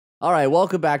All right,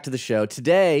 welcome back to the show.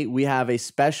 Today, we have a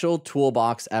special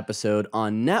Toolbox episode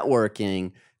on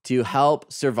networking to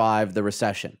help survive the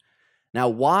recession. Now,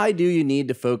 why do you need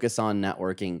to focus on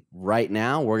networking right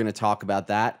now? We're going to talk about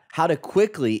that, how to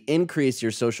quickly increase your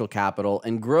social capital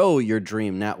and grow your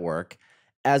dream network,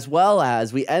 as well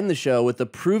as we end the show with a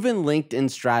proven LinkedIn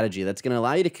strategy that's going to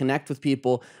allow you to connect with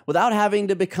people without having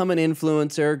to become an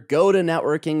influencer, go to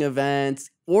networking events,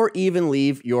 or even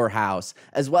leave your house,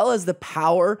 as well as the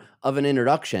power of an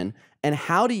introduction and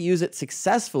how to use it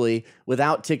successfully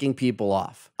without ticking people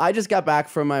off. I just got back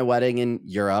from my wedding in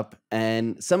Europe,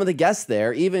 and some of the guests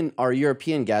there, even our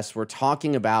European guests, were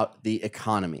talking about the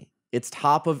economy. It's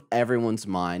top of everyone's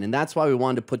mind, and that's why we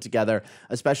wanted to put together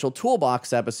a special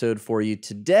Toolbox episode for you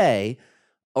today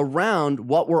around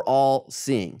what we're all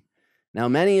seeing. Now,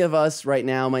 many of us right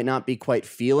now might not be quite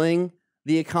feeling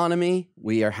the economy.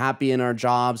 We are happy in our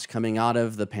jobs coming out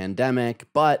of the pandemic,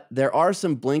 but there are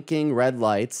some blinking red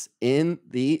lights in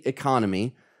the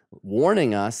economy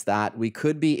warning us that we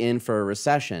could be in for a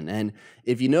recession. And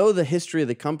if you know the history of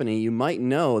the company, you might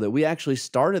know that we actually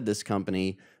started this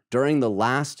company during the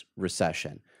last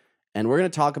recession. And we're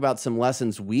going to talk about some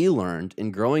lessons we learned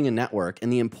in growing a network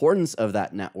and the importance of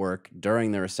that network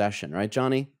during the recession. Right,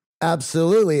 Johnny?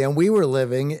 Absolutely. And we were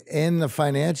living in the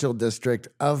financial district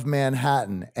of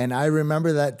Manhattan. And I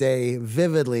remember that day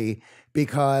vividly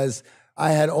because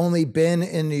I had only been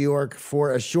in New York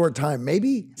for a short time,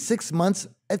 maybe 6 months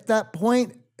at that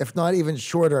point, if not even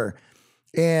shorter.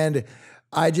 And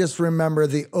I just remember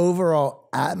the overall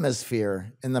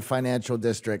atmosphere in the financial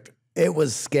district. It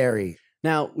was scary.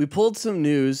 Now, we pulled some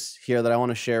news here that I want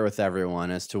to share with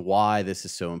everyone as to why this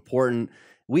is so important.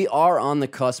 We are on the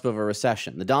cusp of a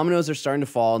recession. The dominoes are starting to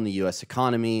fall in the U.S.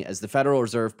 economy. As the Federal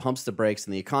Reserve pumps the brakes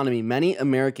in the economy, many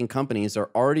American companies are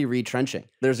already retrenching.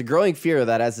 There's a growing fear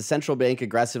that as the central bank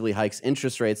aggressively hikes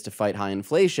interest rates to fight high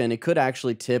inflation, it could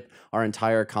actually tip our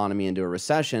entire economy into a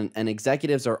recession, and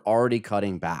executives are already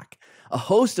cutting back. A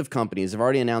host of companies have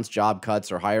already announced job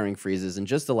cuts or hiring freezes in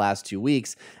just the last 2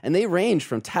 weeks, and they range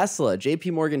from Tesla,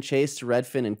 JP Morgan Chase to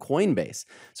Redfin and Coinbase.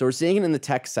 So we're seeing it in the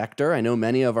tech sector. I know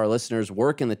many of our listeners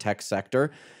work in the tech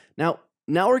sector. Now,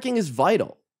 networking is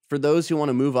vital for those who want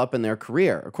to move up in their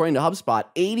career. According to HubSpot,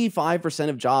 85%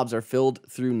 of jobs are filled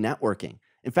through networking.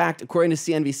 In fact, according to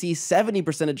CNBC,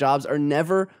 70% of jobs are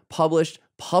never published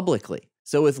publicly.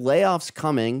 So with layoffs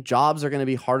coming, jobs are going to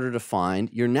be harder to find.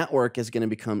 Your network is going to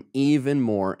become even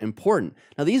more important.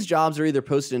 Now, these jobs are either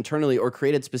posted internally or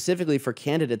created specifically for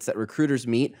candidates that recruiters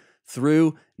meet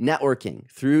through networking,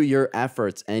 through your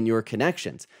efforts and your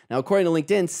connections. Now, according to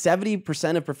LinkedIn,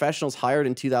 70% of professionals hired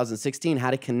in 2016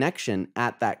 had a connection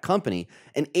at that company,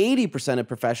 and 80% of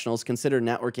professionals consider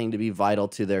networking to be vital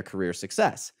to their career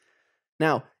success.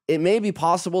 Now, it may be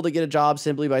possible to get a job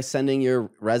simply by sending your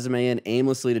resume in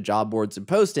aimlessly to job boards and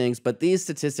postings, but these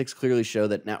statistics clearly show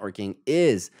that networking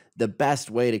is the best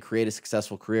way to create a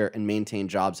successful career and maintain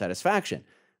job satisfaction.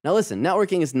 Now listen,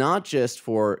 networking is not just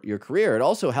for your career, it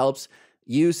also helps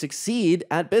you succeed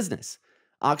at business.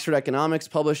 Oxford Economics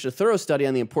published a thorough study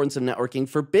on the importance of networking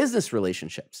for business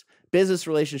relationships. Business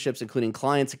relationships including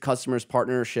clients, customers,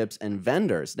 partnerships, and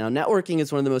vendors. Now, networking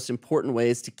is one of the most important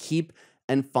ways to keep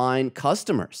and find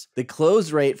customers. The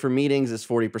close rate for meetings is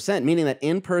 40%, meaning that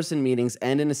in-person meetings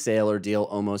end in a sale or deal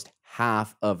almost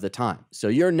half of the time. So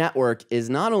your network is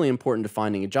not only important to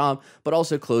finding a job, but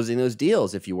also closing those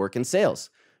deals if you work in sales.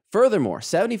 Furthermore,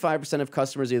 75% of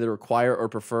customers either require or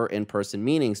prefer in-person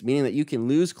meetings, meaning that you can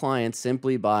lose clients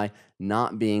simply by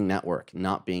not being networked,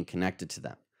 not being connected to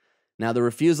them. Now, the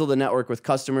refusal to network with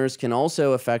customers can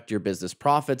also affect your business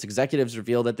profits. Executives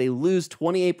reveal that they lose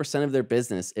 28% of their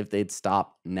business if they'd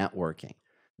stop networking.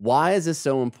 Why is this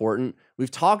so important?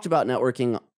 We've talked about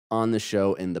networking on the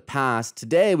show in the past.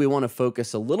 Today, we want to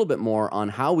focus a little bit more on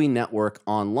how we network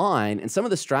online and some of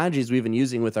the strategies we've been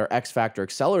using with our X Factor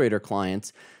Accelerator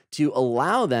clients to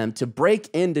allow them to break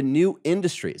into new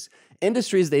industries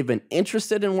they've been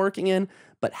interested in working in,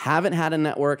 but haven't had a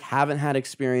network, haven't had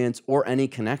experience or any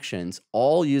connections,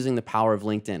 all using the power of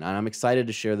LinkedIn. And I'm excited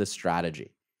to share this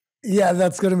strategy. Yeah,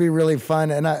 that's going to be really fun.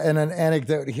 And an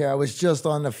anecdote here. I was just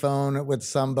on the phone with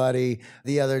somebody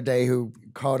the other day who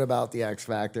called about the X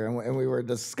Factor, and we were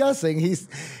discussing.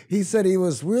 He said he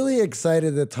was really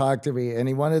excited to talk to me, and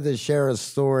he wanted to share a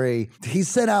story. He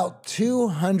sent out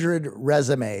 200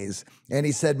 resumes, and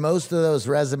he said most of those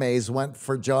resumes went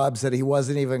for jobs that he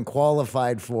wasn't even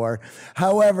qualified for.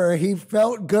 However, he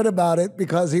felt good about it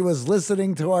because he was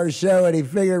listening to our show, and he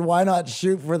figured, why not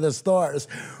shoot for the stars?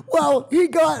 Well, he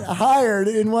got hired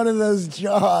in one of those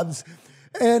jobs.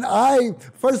 And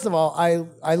first of all,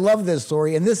 I love this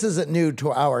story, and this isn't new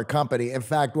to our company. In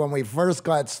fact, when we first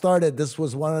got started, this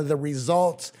was one of the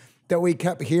results that we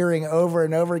kept hearing over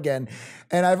and over again.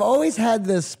 And I've always had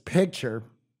this picture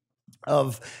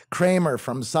of Kramer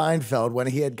from Seinfeld when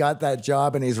he had got that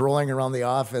job and he's rolling around the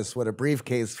office with a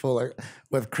briefcase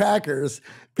with crackers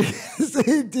because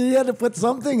he had to put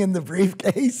something in the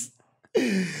briefcase.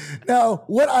 Now,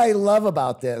 what I love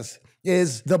about this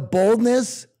is the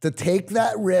boldness to take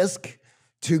that risk,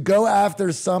 to go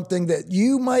after something that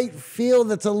you might feel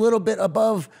that's a little bit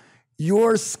above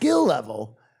your skill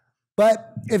level.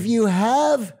 But if you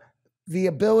have the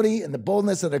ability and the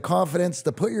boldness and the confidence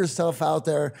to put yourself out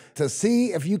there to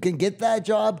see if you can get that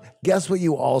job, guess what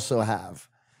you also have?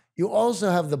 You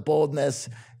also have the boldness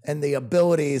and the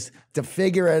abilities to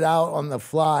figure it out on the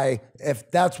fly if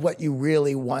that's what you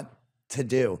really want to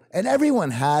do. And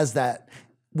everyone has that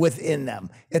within them.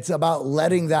 It's about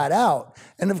letting that out.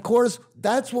 And of course,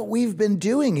 that's what we've been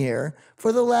doing here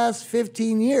for the last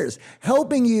 15 years,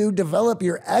 helping you develop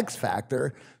your X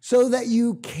factor so that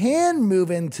you can move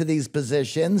into these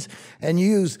positions and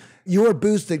use your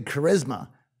boosted charisma,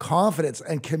 confidence,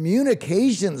 and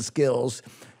communication skills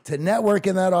to network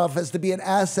in that office, to be an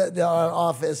asset in that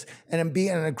office, and be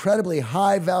an incredibly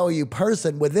high value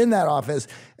person within that office.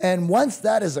 And once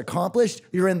that is accomplished,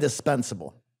 you're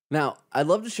indispensable. Now, I'd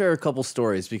love to share a couple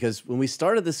stories because when we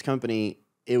started this company,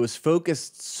 it was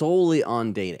focused solely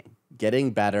on dating,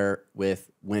 getting better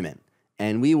with women.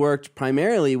 And we worked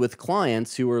primarily with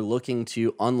clients who were looking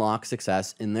to unlock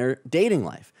success in their dating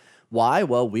life. Why?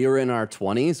 Well, we were in our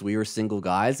 20s. We were single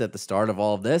guys at the start of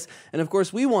all of this. And of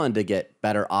course, we wanted to get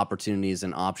better opportunities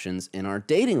and options in our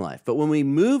dating life. But when we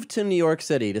moved to New York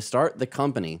City to start the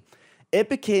company, it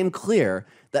became clear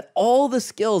that all the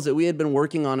skills that we had been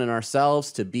working on in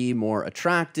ourselves to be more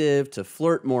attractive, to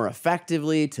flirt more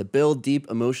effectively, to build deep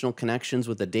emotional connections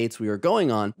with the dates we were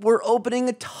going on, were opening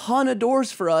a ton of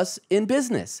doors for us in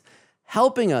business,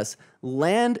 helping us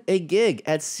land a gig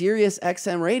at Sirius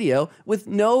XM Radio with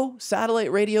no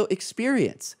satellite radio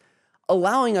experience,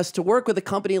 allowing us to work with a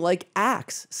company like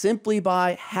Axe simply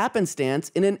by happenstance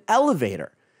in an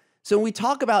elevator. So when we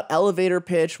talk about elevator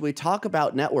pitch, we talk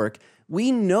about network, we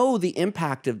know the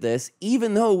impact of this,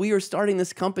 even though we are starting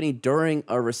this company during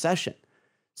a recession.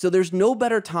 So there's no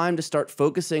better time to start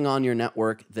focusing on your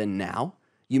network than now.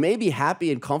 You may be happy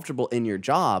and comfortable in your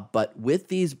job, but with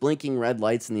these blinking red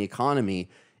lights in the economy,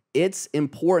 it's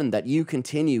important that you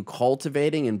continue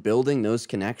cultivating and building those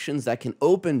connections that can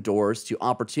open doors to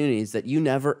opportunities that you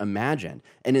never imagined.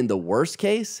 And in the worst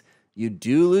case, you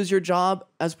do lose your job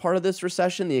as part of this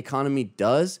recession, the economy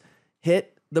does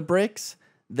hit the bricks,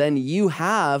 then you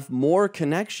have more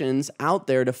connections out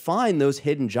there to find those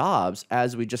hidden jobs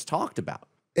as we just talked about.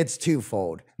 It's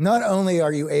twofold. Not only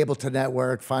are you able to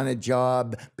network, find a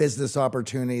job, business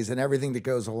opportunities, and everything that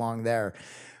goes along there,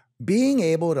 being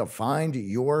able to find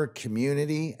your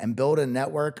community and build a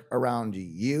network around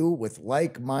you with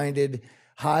like-minded,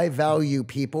 high-value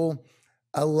people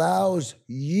allows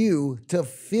you to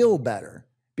feel better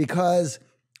because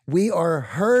we are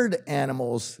herd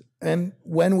animals. And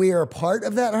when we are part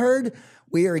of that herd,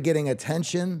 we are getting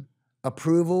attention,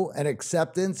 approval, and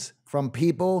acceptance from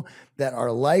people that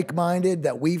are like-minded,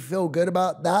 that we feel good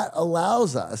about. That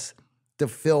allows us to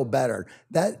feel better.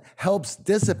 That helps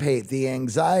dissipate the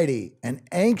anxiety and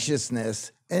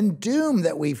anxiousness and doom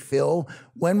that we feel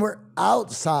when we're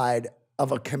outside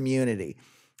of a community.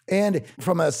 And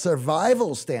from a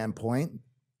survival standpoint,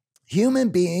 human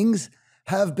beings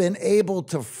have been able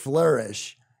to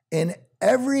flourish in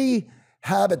every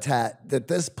habitat that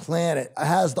this planet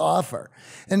has to offer.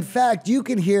 In fact, you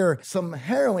can hear some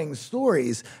harrowing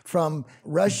stories from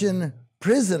Russian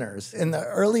prisoners in the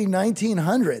early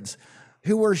 1900s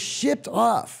who were shipped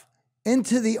off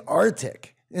into the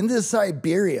Arctic, into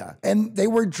Siberia, and they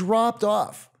were dropped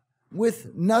off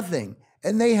with nothing.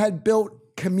 And they had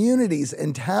built communities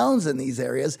and towns in these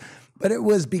areas, but it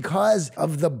was because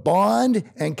of the bond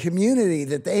and community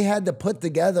that they had to put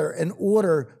together in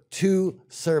order to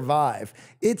survive.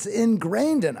 It's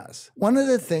ingrained in us. One of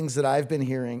the things that I've been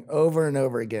hearing over and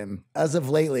over again as of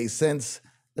lately since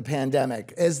the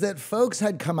pandemic is that folks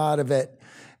had come out of it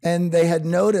and they had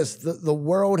noticed that the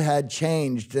world had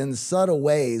changed in subtle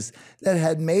ways that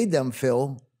had made them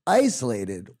feel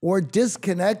isolated or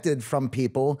disconnected from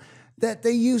people that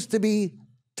they used to be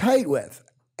tight with.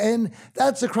 And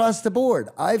that's across the board.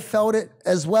 I've felt it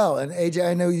as well. And AJ,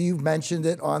 I know you've mentioned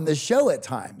it on the show at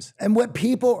times. And what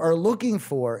people are looking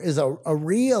for is a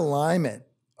realignment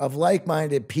of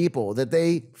like-minded people that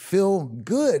they feel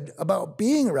good about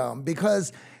being around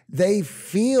because they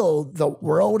feel the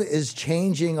world is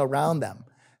changing around them.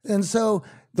 And so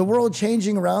the world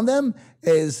changing around them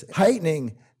is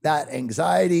heightening that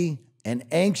anxiety and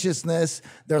anxiousness.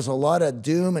 There's a lot of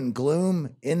doom and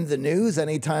gloom in the news.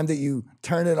 Anytime that you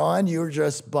turn it on, you're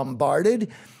just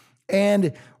bombarded.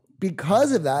 And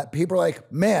because of that, people are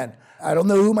like, man, I don't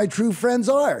know who my true friends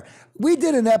are. We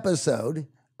did an episode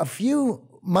a few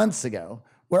months ago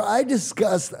where I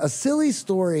discussed a silly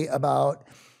story about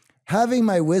having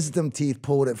my wisdom teeth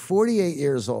pulled at 48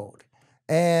 years old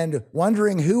and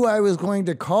wondering who I was going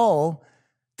to call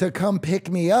to come pick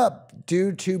me up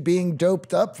due to being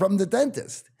doped up from the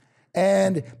dentist.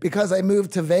 And because I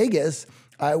moved to Vegas,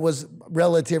 I was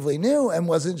relatively new and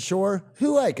wasn't sure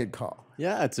who I could call.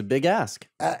 Yeah, it's a big ask.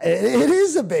 It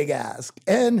is a big ask.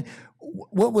 And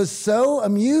what was so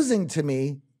amusing to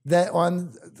me that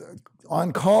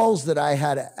on calls that I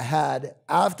had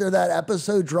after that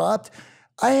episode dropped,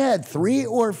 I had 3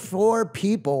 or 4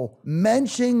 people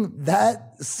mention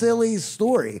that silly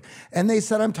story. And they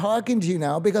said, I'm talking to you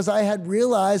now because I had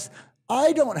realized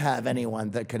I don't have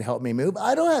anyone that could help me move.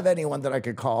 I don't have anyone that I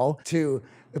could call to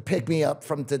pick me up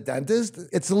from the dentist.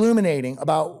 It's illuminating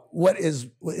about what is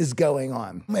going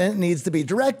on, and it needs to be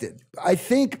directed. I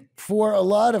think for a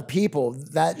lot of people,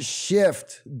 that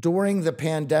shift during the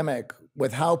pandemic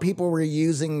with how people were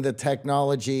using the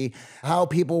technology, how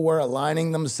people were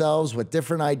aligning themselves with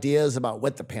different ideas about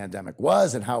what the pandemic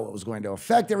was and how it was going to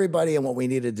affect everybody and what we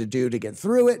needed to do to get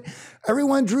through it,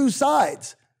 everyone drew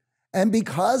sides. And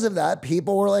because of that,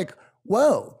 people were like,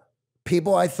 whoa,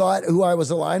 people I thought who I was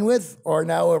aligned with are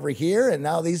now over here, and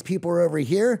now these people are over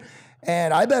here,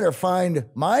 and I better find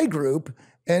my group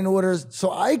in order so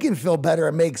I can feel better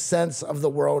and make sense of the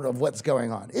world of what's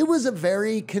going on. It was a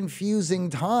very confusing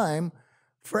time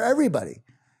for everybody.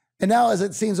 And now as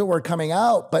it seems that we're coming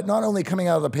out, but not only coming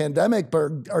out of the pandemic,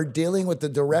 but are dealing with the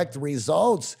direct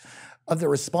results of the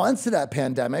response to that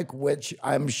pandemic, which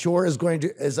I'm sure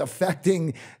is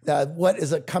affecting what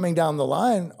is coming down the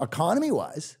line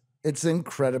economy-wise. It's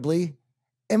incredibly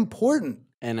important.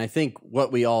 And I think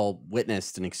what we all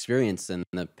witnessed and experienced in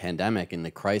the pandemic and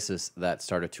the crisis that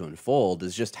started to unfold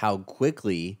is just how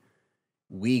quickly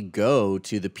we go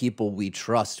to the people we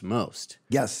trust most.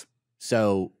 Yes.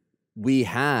 So we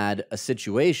had a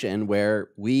situation where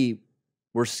we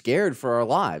were scared for our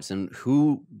lives. And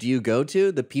who do you go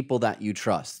to? The people that you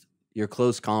trust, your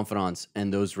close confidants,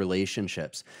 and those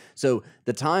relationships. So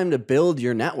the time to build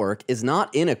your network is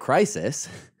not in a crisis.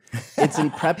 It's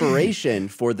in preparation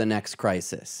for the next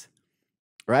crisis,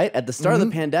 right? At the start of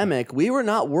the pandemic, we were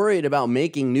not worried about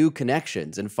making new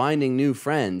connections and finding new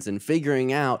friends and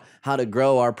figuring out how to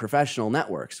grow our professional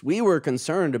networks. We were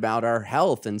concerned about our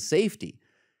health and safety.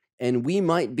 And we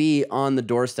might be on the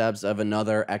doorsteps of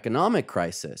another economic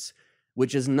crisis,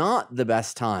 which is not the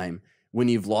best time when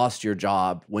you've lost your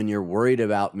job, when you're worried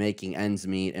about making ends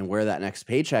meet and where that next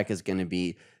paycheck is going to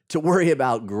be, to worry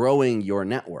about growing your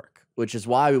network, which is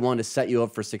why we want to set you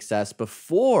up for success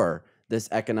before this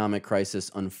economic crisis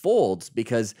unfolds,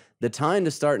 because the time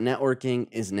to start networking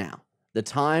is now. The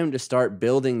time to start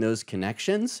building those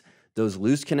connections, those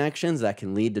loose connections that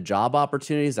can lead to job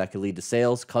opportunities, that can lead to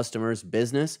sales, customers,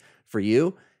 business for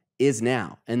you is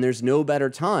now. And there's no better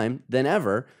time than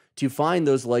ever to find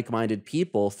those like-minded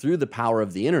people through the power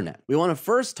of the internet. We want to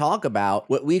first talk about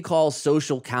what we call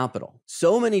social capital.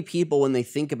 So many people, when they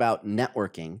think about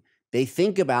networking, they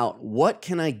think about what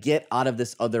can I get out of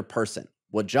this other person?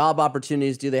 What job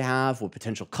opportunities do they have? What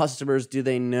potential customers do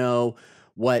they know?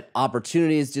 What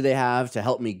opportunities do they have to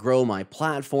help me grow my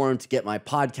platform, to get my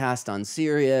podcast on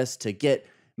Sirius, to get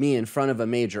me in front of a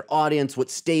major audience? What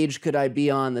stage could I be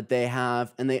on that they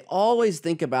have? And they always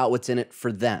think about what's in it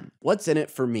for them. What's in it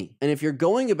for me? And if you're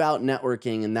going about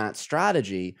networking in that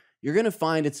strategy, you're going to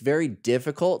find it's very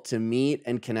difficult to meet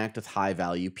and connect with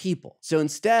high-value people. So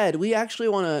instead, we actually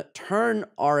want to turn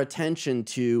our attention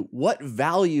to what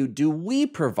value do we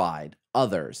provide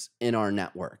others in our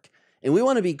network. And we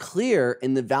want to be clear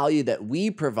in the value that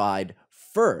we provide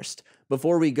first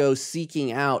before we go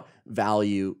seeking out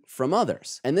value from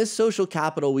others. And this social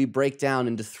capital we break down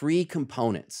into 3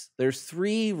 components. There's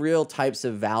 3 real types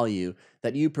of value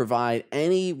that you provide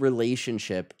any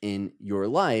relationship in your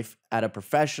life at a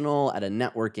professional, at a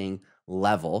networking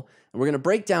level. And we're going to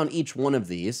break down each one of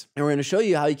these, and we're going to show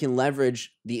you how you can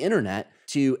leverage the internet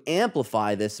to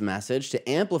amplify this message, to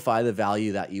amplify the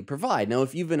value that you provide. Now,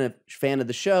 if you've been a fan of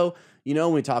the show, you know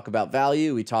when we talk about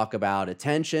value, we talk about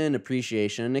attention,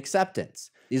 appreciation, and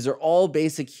acceptance. These are all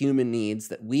basic human needs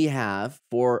that we have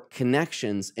for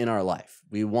connections in our life.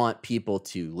 We want people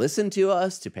to listen to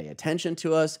us, to pay attention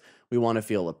to us. We want to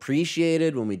feel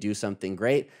appreciated when we do something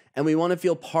great. And we want to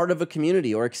feel part of a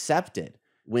community or accepted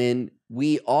when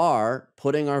we are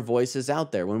putting our voices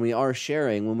out there, when we are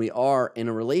sharing, when we are in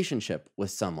a relationship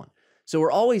with someone. So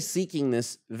we're always seeking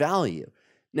this value.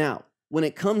 Now, when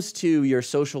it comes to your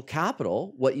social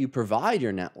capital, what you provide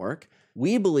your network,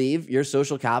 we believe your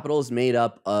social capital is made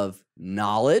up of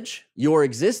knowledge, your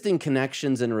existing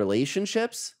connections and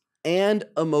relationships, and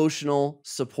emotional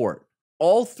support.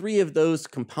 All three of those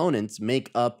components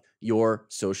make up your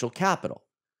social capital.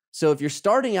 So if you're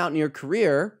starting out in your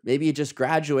career, maybe you just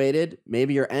graduated,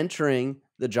 maybe you're entering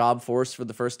the job force for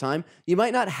the first time, you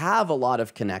might not have a lot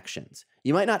of connections.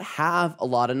 You might not have a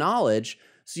lot of knowledge,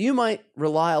 so you might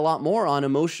rely a lot more on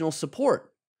emotional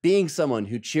support, being someone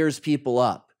who cheers people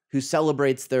up, who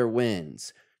celebrates their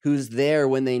wins, who's there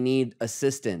when they need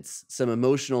assistance, some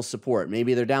emotional support.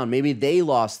 Maybe they're down. Maybe they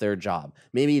lost their job.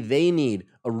 Maybe they need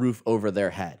a roof over their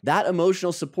head. That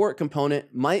emotional support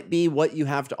component might be what you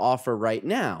have to offer right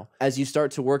now as you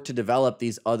start to work to develop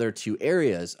these other two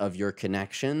areas of your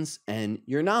connections and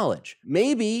your knowledge.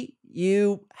 Maybe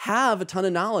you have a ton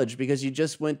of knowledge because you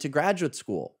just went to graduate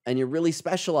school and you're really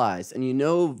specialized and you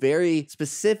know very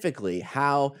specifically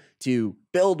how to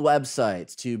build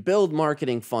websites, to build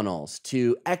marketing funnels,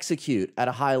 to execute at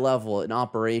a high level in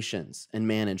operations and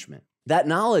management. That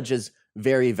knowledge is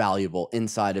very valuable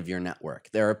inside of your network.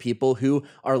 There are people who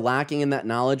are lacking in that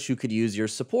knowledge who could use your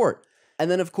support.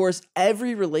 And then, of course,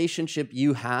 every relationship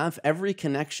you have, every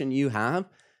connection you have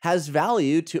has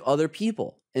value to other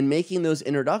people. And making those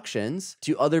introductions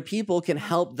to other people can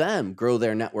help them grow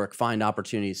their network, find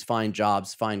opportunities, find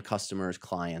jobs, find customers,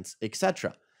 clients,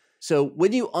 etc. So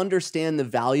when you understand the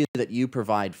value that you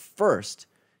provide first,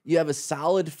 you have a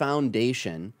solid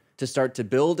foundation to start to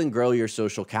build and grow your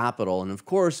social capital and, of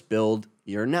course, build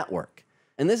your network.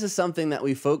 And this is something that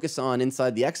we focus on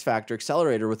inside the X Factor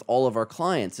Accelerator with all of our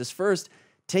clients is first,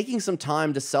 taking some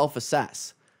time to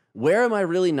self-assess. Where am I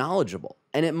really knowledgeable?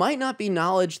 And it might not be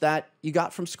knowledge that you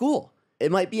got from school.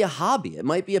 It might be a hobby. It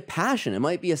might be a passion. It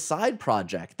might be a side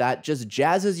project that just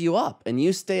jazzes you up and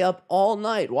you stay up all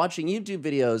night watching YouTube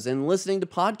videos and listening to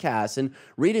podcasts and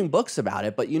reading books about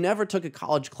it, but you never took a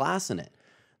college class in it.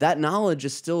 That knowledge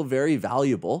is still very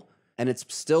valuable and it's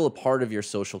still a part of your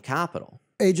social capital.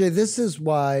 AJ, this is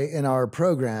why in our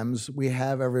programs, we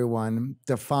have everyone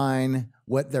define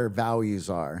what their values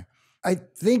are. I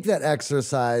think that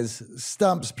exercise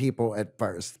stumps people at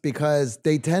first because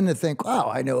they tend to think, wow,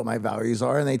 I know what my values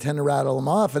are, and they tend to rattle them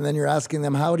off. And then you're asking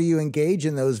them, how do you engage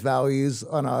in those values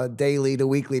on a daily to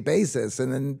weekly basis?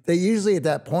 And then they usually at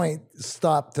that point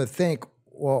stop to think,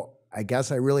 well, I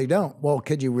guess I really don't. Well,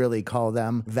 could you really call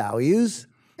them values?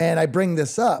 And I bring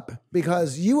this up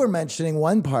because you were mentioning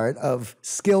one part of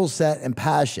skill set and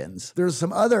passions. There's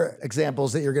some other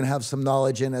examples that you're going to have some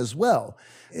knowledge in as well,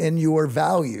 in your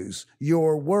values,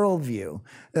 your worldview.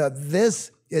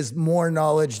 This is more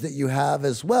knowledge that you have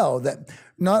as well that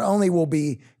not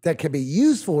only that can be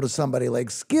useful to somebody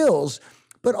like skills,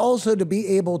 but also to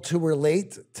be able to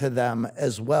relate to them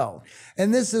as well.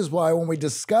 And this is why when we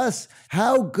discuss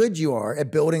how good you are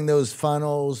at building those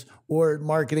funnels or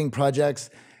marketing projects,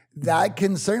 that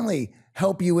can certainly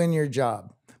help you in your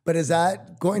job. But is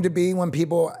that going to be when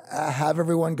people have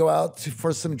everyone go out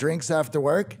for some drinks after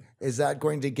work? Is that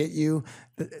going to get you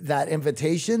that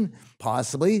invitation?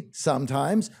 Possibly,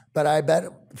 sometimes. But I bet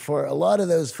for a lot of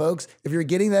those folks, if you're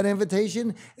getting that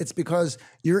invitation, it's because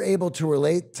you're able to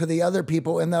relate to the other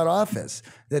people in that office,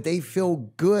 that they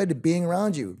feel good being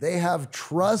around you. They have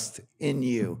trust in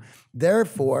you.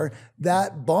 Therefore,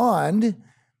 that bond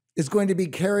is going to be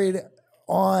carried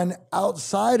on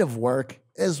outside of work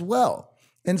as well.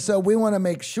 And so we want to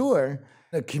make sure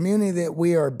the community that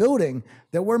we are building,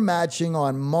 that we're matching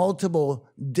on multiple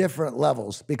different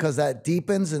levels because that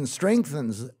deepens and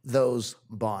strengthens those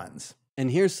bonds.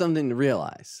 And here's something to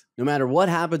realize. No matter what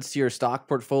happens to your stock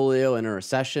portfolio in a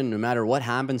recession, no matter what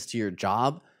happens to your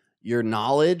job, your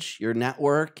knowledge, your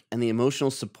network, and the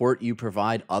emotional support you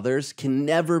provide others can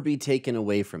never be taken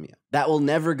away from you. That will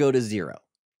never go to zero.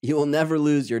 You will never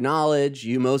lose your knowledge.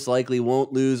 You most likely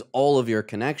won't lose all of your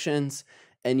connections.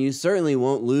 And you certainly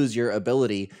won't lose your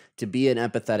ability to be an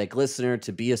empathetic listener,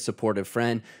 to be a supportive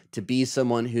friend, to be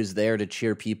someone who's there to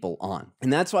cheer people on.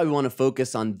 And that's why we want to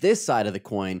focus on this side of the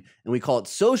coin, and we call it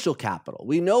social capital.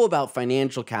 We know about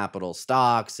financial capital,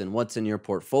 stocks, and what's in your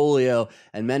portfolio,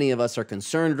 and many of us are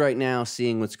concerned right now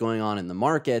seeing what's going on in the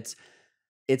markets.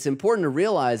 It's important to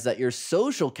realize that your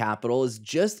social capital is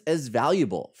just as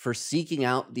valuable for seeking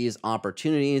out these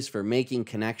opportunities, for making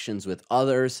connections with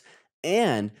others,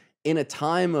 and in a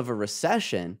time of a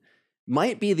recession,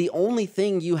 might be the only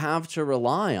thing you have to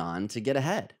rely on to get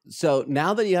ahead. So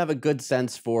now that you have a good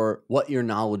sense for what you're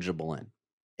knowledgeable in,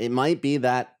 it might be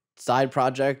that side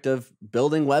project of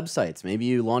building websites. Maybe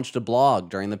you launched a blog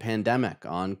during the pandemic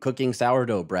on cooking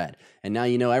sourdough bread, and now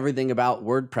you know everything about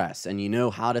WordPress and you know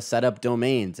how to set up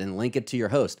domains and link it to your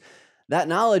host. That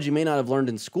knowledge you may not have learned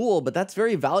in school, but that's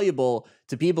very valuable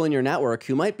to people in your network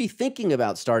who might be thinking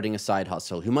about starting a side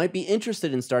hustle, who might be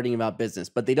interested in starting about business,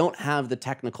 but they don't have the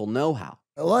technical know-how.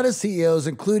 A lot of CEOs,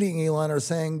 including Elon, are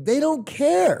saying they don't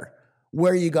care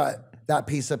where you got that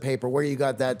piece of paper, where you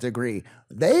got that degree.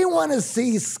 They want to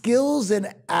see skills in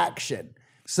action.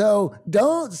 So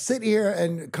don't sit here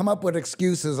and come up with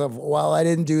excuses of, well, I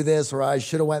didn't do this or I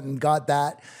should have went and got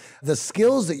that. The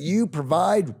skills that you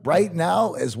provide right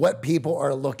now is what people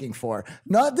are looking for,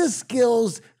 not the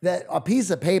skills that a piece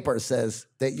of paper says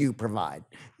that you provide.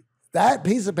 That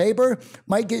piece of paper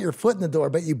might get your foot in the door,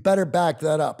 but you better back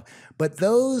that up. But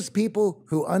those people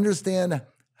who understand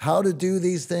how to do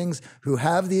these things, who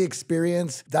have the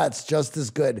experience, that's just as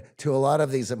good to a lot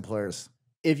of these employers.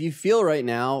 If you feel right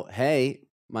now, hey,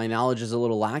 my knowledge is a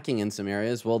little lacking in some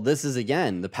areas, well, this is,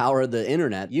 again, the power of the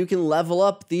internet. You can level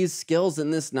up these skills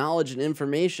and this knowledge and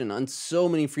information on so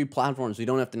many free platforms. We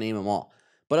don't have to name them all.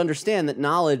 But understand that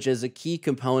knowledge is a key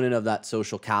component of that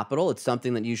social capital. It's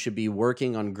something that you should be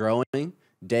working on growing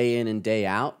day in and day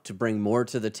out to bring more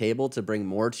to the table, to bring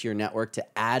more to your network,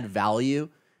 to add value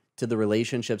to the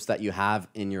relationships that you have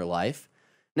in your life.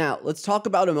 Now, let's talk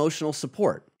about emotional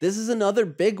support. This is another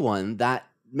big one that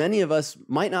many of us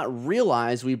might not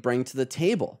realize we bring to the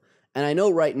table. And I know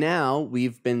right now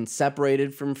we've been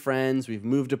separated from friends, we've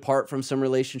moved apart from some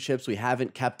relationships, we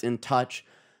haven't kept in touch.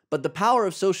 But the power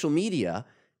of social media,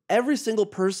 every single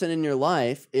person in your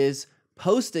life is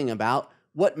posting about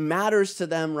what matters to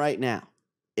them right now.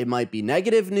 It might be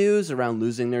negative news around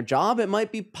losing their job. It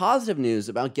might be positive news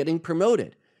about getting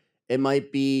promoted. It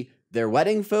might be their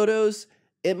wedding photos.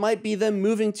 It might be them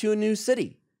moving to a new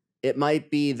city. It might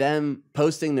be them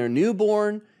posting their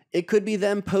newborn. It could be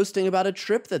them posting about a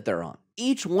trip that they're on.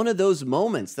 Each one of those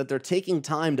moments that they're taking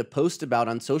time to post about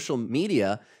on social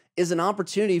media is an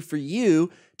opportunity for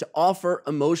you to offer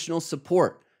emotional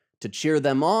support, to cheer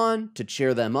them on, to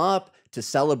cheer them up, to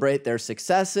celebrate their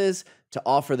successes, to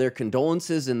offer their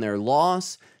condolences in their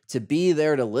loss, to be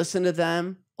there to listen to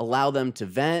them, allow them to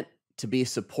vent, to be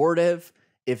supportive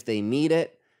if they need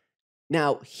it.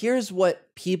 Now, here's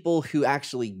what people who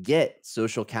actually get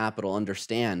social capital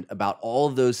understand about all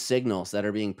of those signals that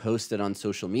are being posted on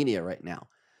social media right now.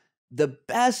 The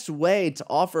best way to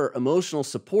offer emotional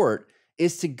support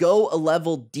is to go a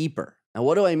level deeper. Now,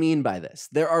 what do I mean by this?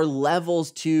 There are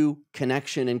levels to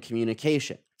connection and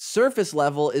communication. Surface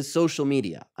level is social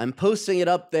media. I'm posting it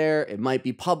up there. It might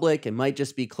be public. It might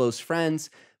just be close friends,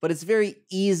 but it's very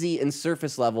easy and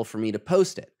surface level for me to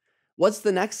post it. What's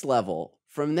the next level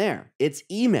from there? It's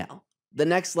email. The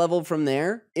next level from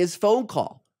there is phone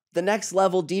call. The next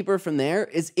level deeper from there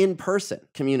is in-person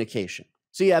communication.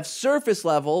 So you have surface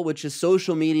level, which is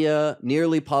social media,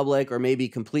 nearly public or maybe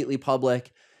completely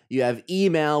public. You have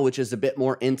email, which is a bit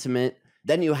more intimate.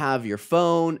 Then you have your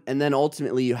phone, and then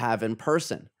ultimately you have in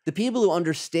person. The people who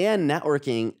understand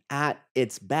networking at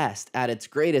its best, at its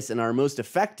greatest, and are most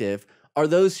effective are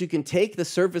those who can take the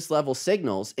surface level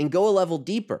signals and go a level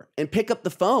deeper and pick up the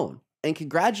phone and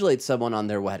congratulate someone on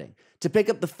their wedding. To pick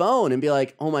up the phone and be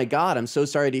like, oh my God, I'm so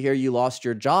sorry to hear you lost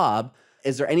your job.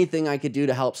 Is there anything I could do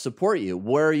to help support you?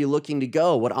 Where are you looking to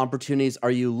go? What opportunities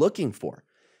are you looking for?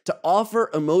 To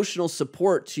offer emotional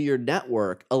support to your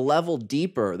network a level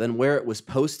deeper than where it was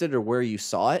posted or where you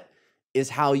saw it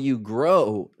is how you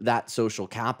grow that social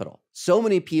capital. So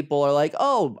many people are like,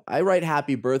 oh, I write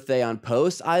happy birthday on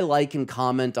posts. I like and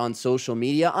comment on social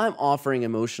media. I'm offering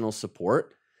emotional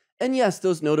support. And yes,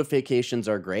 those notifications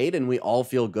are great, and we all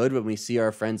feel good when we see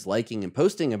our friends liking and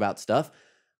posting about stuff.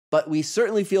 But we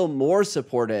certainly feel more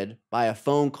supported by a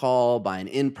phone call, by an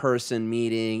in-person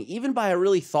meeting, even by a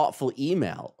really thoughtful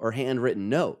email or handwritten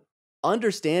note.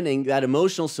 Understanding that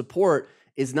emotional support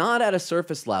is not at a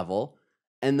surface level,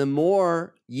 and the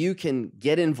more you can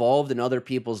get involved in other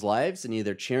people's lives and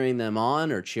either cheering them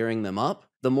on or cheering them up,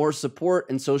 the more support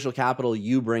and social capital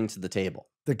you bring to the table.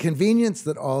 The convenience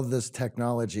that all this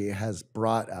technology has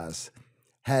brought us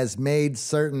has made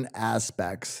certain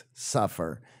aspects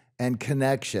suffer. And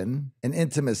connection and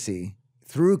intimacy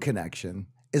through connection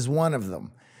is one of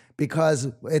them,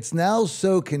 because it's now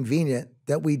so convenient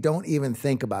that we don't even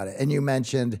think about it. And you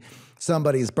mentioned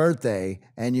somebody's birthday,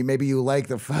 and maybe you like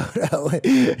the photo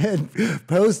and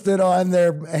post it on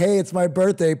their, hey, it's my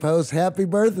birthday post, happy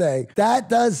birthday. That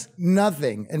does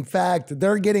nothing. In fact,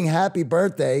 they're getting happy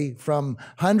birthday from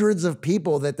hundreds of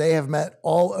people that they have met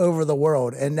all over the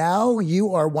world. And now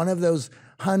you are one of those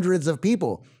hundreds of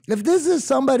people. If this is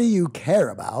somebody you care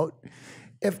about,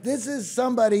 if this is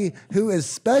somebody who is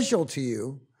special to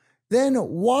you, then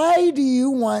why do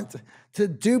you want to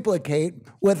duplicate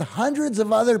what hundreds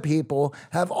of other people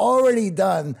have already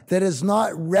done that is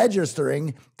not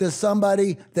registering to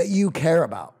somebody that you care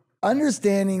about?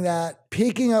 Understanding that,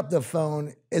 picking up the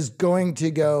phone is going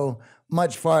to go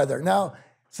much farther. Now,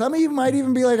 some of you might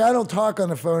even be like, I don't talk on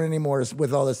the phone anymore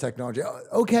with all this technology.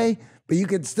 Okay, but you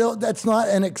could still, that's not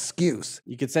an excuse.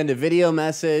 You could send a video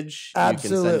message.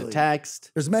 Absolutely. You can send a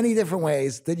text. There's many different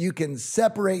ways that you can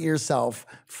separate yourself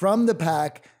from the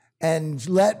pack and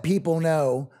let people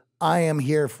know, I am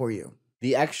here for you.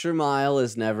 The extra mile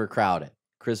is never crowded.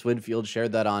 Chris Whitfield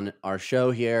shared that on our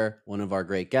show here, one of our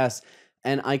great guests,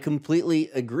 and I completely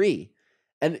agree.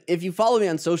 And if you follow me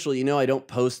on social, you know I don't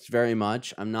post very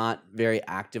much. I'm not very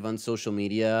active on social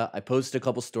media. I posted a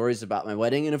couple stories about my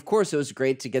wedding, and of course, it was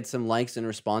great to get some likes and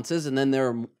responses, and then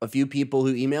there were a few people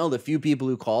who emailed, a few people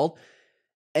who called,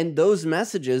 and those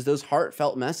messages, those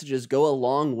heartfelt messages, go a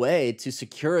long way to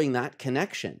securing that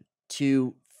connection,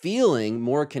 to feeling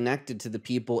more connected to the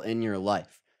people in your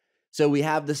life. So we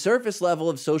have the surface level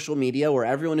of social media where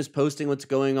everyone is posting what's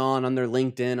going on their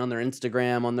LinkedIn, on their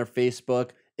Instagram, on their Facebook,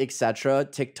 etc.,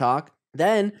 TikTok.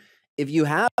 Then if you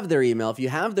have their email, if you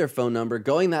have their phone number,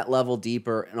 going that level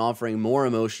deeper and offering more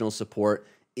emotional support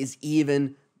is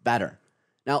even better.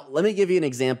 Now, let me give you an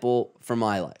example from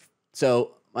my life.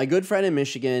 So my good friend in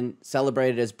Michigan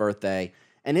celebrated his birthday,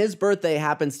 and his birthday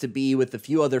happens to be with a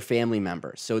few other family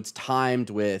members. So it's timed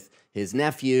with his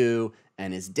nephew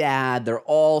and his dad. They're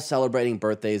all celebrating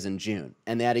birthdays in June.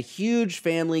 And they had a huge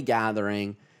family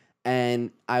gathering.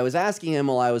 And I was asking him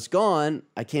while I was gone,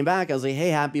 I came back, I was like, hey,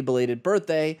 happy belated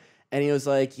birthday. And he was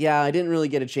like, yeah, I didn't really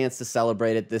get a chance to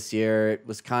celebrate it this year. It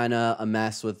was kind of a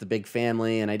mess with the big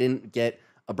family, and I didn't get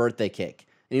a birthday cake.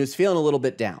 And he was feeling a little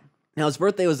bit down. Now, his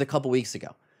birthday was a couple weeks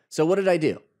ago. So what did I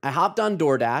do? I hopped on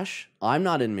DoorDash. I'm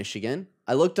not in Michigan.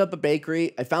 I looked up a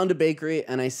bakery. I found a bakery,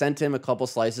 and I sent him a couple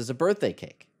slices of birthday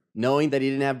cake, knowing that he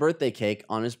didn't have birthday cake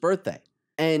on his birthday.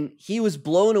 And he was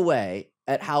blown away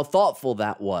at how thoughtful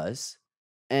that was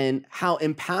and how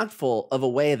impactful of a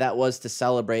way that was to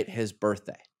celebrate his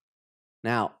birthday.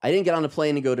 Now, I didn't get on a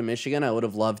plane to go to Michigan. I would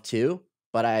have loved to,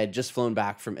 but I had just flown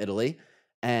back from Italy,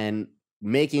 and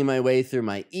making my way through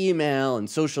my email and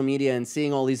social media and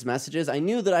seeing all these messages, I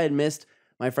knew that I had missed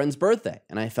my friend's birthday,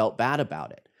 and I felt bad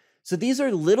about it. So these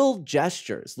are little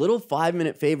gestures, little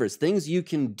 5-minute favors, things you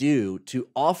can do to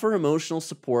offer emotional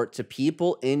support to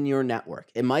people in your network.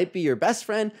 It might be your best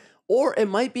friend, or it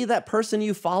might be that person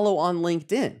you follow on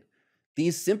LinkedIn.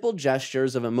 These simple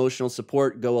gestures of emotional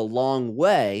support go a long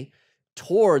way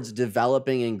towards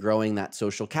developing and growing that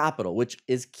social capital, which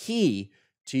is key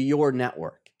to your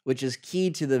network, which is key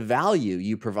to the value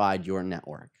you provide your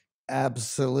network.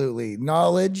 Absolutely.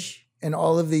 Knowledge and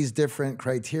all of these different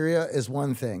criteria is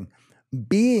one thing.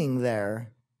 Being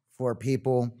there for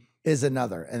people is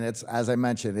another. And it's, as I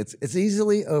mentioned, it's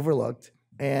easily overlooked,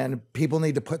 and people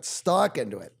need to put stock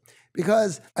into it,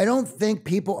 because I don't think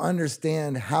people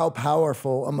understand how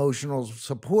powerful emotional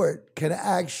support can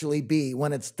actually be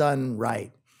when it's done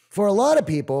right. For a lot of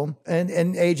people, and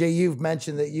AJ, you've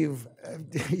mentioned that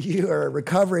you are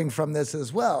recovering from this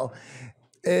as well,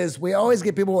 is we always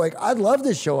get people like, I'd love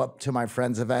to show up to my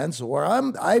friends' events, or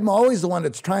I'm always the one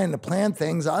that's trying to plan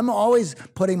things. I'm always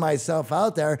putting myself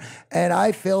out there, and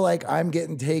I feel like I'm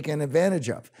getting taken advantage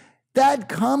of. That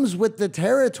comes with the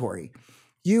territory.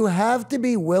 You have to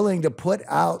be willing to put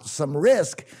out some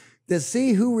risk to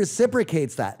see who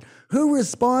reciprocates that, who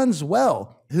responds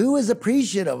well, who is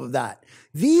appreciative of that.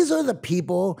 These are the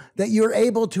people that you're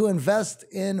able to invest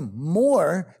in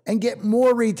more and get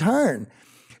more return.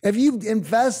 If you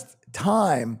invest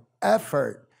time,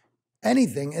 effort,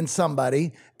 anything in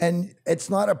somebody, and it's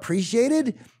not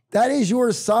appreciated, that is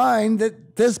your sign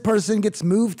that this person gets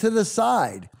moved to the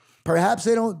side. Perhaps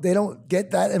they don't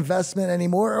get that investment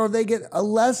anymore, or they get a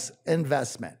less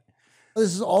investment.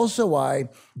 This is also why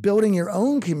building your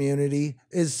own community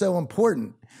is so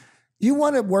important. You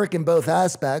want to work in both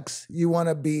aspects. You want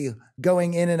to be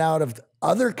going in and out of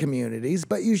other communities,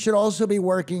 but you should also be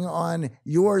working on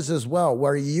yours as well,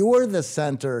 where you're the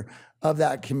center of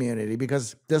that community,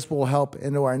 because this will help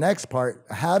into our next part,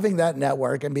 having that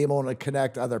network and being able to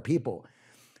connect other people.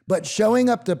 But showing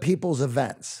up to people's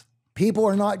events, People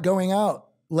are not going out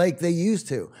like they used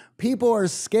to. People are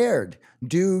scared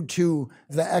due to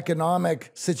the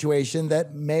economic situation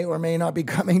that may or may not be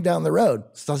coming down the road.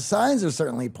 So signs are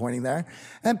certainly pointing there,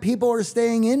 and people are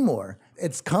staying in more.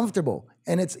 It's comfortable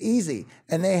and it's easy,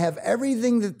 and they have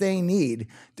everything that they need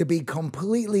to be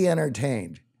completely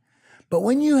entertained. But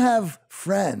when you have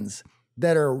friends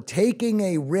that are taking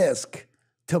a risk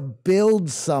to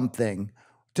build something,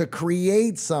 to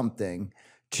create something,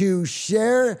 to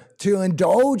share, to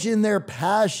indulge in their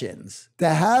passions, to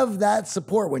have that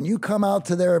support when you come out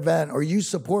to their event or you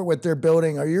support what they're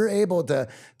building, or you're able to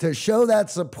show that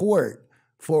support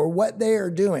for what they are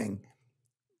doing,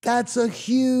 that's a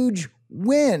huge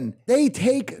win. They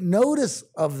take notice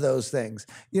of those things.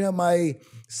 You know, my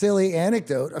silly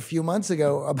anecdote a few months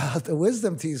ago about the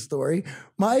wisdom teeth story,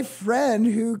 my friend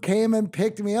who came and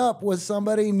picked me up was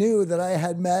somebody new that I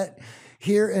had met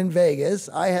here in Vegas.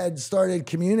 I had started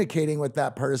communicating with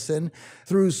that person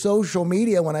through social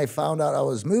media when I found out I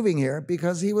was moving here,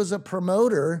 because he was a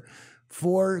promoter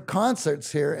for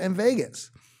concerts here in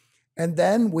Vegas. And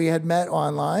then we had met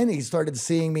online. He started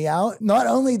seeing me out. Not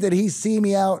only did he see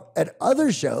me out at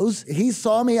other shows, he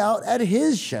saw me out at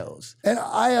his shows. And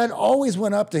I had always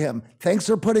went up to him. Thanks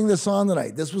for putting this on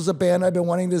tonight. This was a band I've been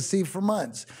wanting to see for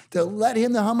months, to let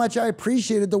him know how much I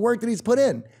appreciated the work that he's put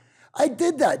in. I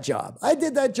did that job. I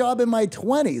did that job in my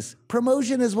 20s.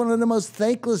 Promotion is one of the most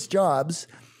thankless jobs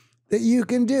that you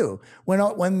can do. When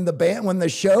the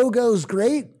show goes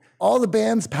great, all the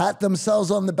bands pat themselves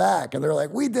on the back and they're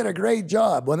like, we did a great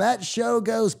job. When that show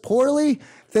goes poorly,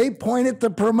 they point at the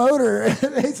promoter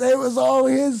and they say it was all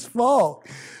his fault.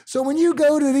 So when you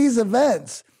go to these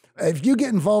events, if you get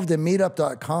involved in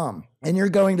meetup.com and you're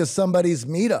going to somebody's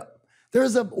meetup,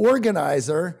 there's an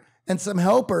organizer and some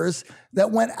helpers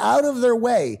that went out of their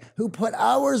way, who put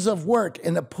hours of work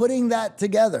into putting that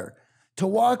together, to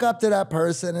walk up to that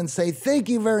person and say, thank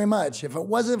you very much. If it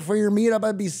wasn't for your meetup,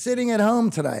 I'd be sitting at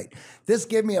home tonight. This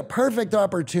gave me a perfect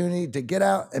opportunity to get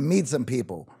out and meet some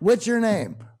people. What's your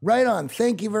name? Right on.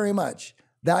 Thank you very much.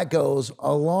 That goes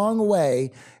a long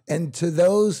way. And to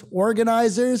those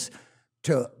organizers,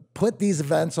 to put these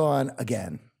events on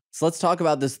again. So let's talk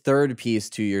about this third piece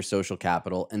to your social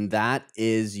capital, and that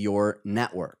is your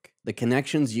network, the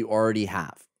connections you already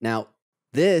have. Now,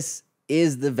 this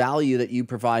is the value that you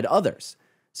provide others.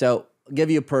 So I'll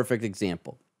give you a perfect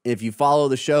example. If you follow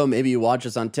the show, maybe you watch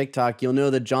us on TikTok, you'll know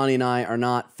that Johnny and I are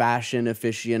not fashion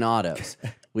aficionados.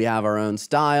 We have our own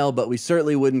style, but we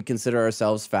certainly wouldn't consider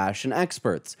ourselves fashion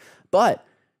experts. But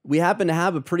we happen to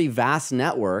have a pretty vast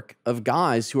network of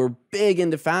guys who are big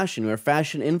into fashion, who are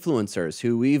fashion influencers,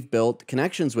 who we've built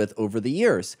connections with over the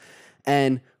years.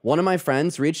 And one of my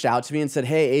friends reached out to me and said,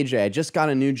 hey, AJ, I just got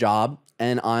a new job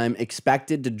and I'm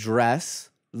expected to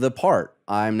dress the part.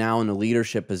 I'm now in a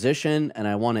leadership position and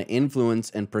I want to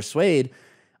influence and persuade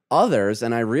others.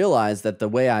 And I realized that the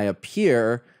way I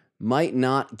appear might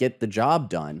not get the job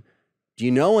done. Do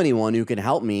you know anyone who can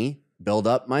help me build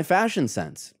up my fashion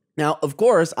sense? Now, of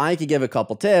course, I could give a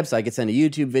couple tips. I could send a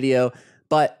YouTube video,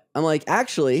 but I'm like,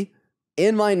 actually,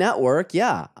 in my network,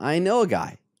 yeah, I know a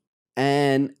guy.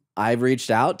 And I've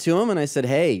reached out to him and I said,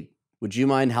 hey, would you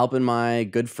mind helping my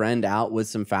good friend out with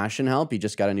some fashion help? He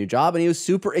just got a new job and he was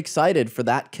super excited for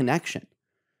that connection.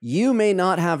 You may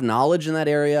not have knowledge in that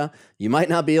area. You might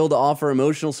not be able to offer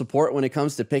emotional support when it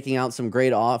comes to picking out some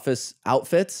great office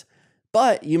outfits,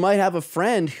 but you might have a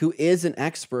friend who is an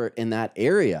expert in that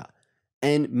area.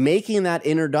 And making that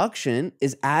introduction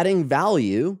is adding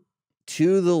value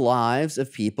to the lives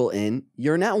of people in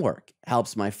your network.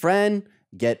 Helps my friend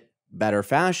get better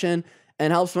fashion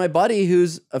and helps my buddy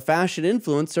who's a fashion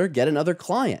influencer get another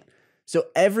client. So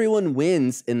everyone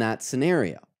wins in that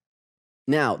scenario.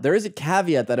 Now, there is a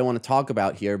caveat that I want to talk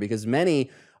about here, because many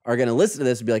are going to listen to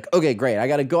this and be like, okay, great. I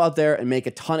got to go out there and make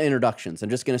a ton of introductions. I'm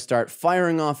just going to start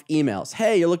firing off emails.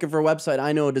 Hey, you're looking for a website?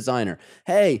 I know a designer.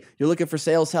 Hey, you're looking for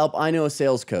sales help? I know a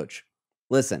sales coach.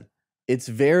 Listen, it's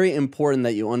very important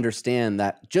that you understand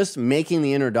that just making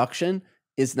the introduction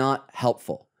is not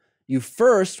helpful. You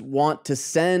first want to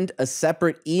send a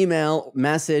separate email,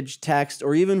 message, text,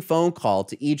 or even phone call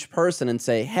to each person and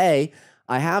say, hey,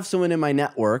 I have someone in my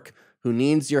network who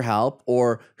needs your help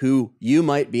or who you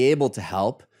might be able to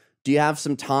help. Do you have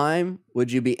some time?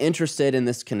 Would you be interested in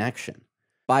this connection?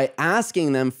 By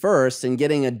asking them first and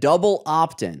getting a double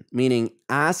opt-in, meaning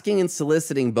asking and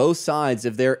soliciting both sides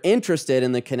if they're interested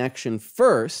in the connection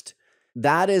first,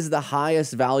 that is the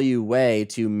highest value way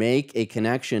to make a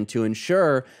connection to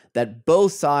ensure that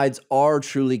both sides are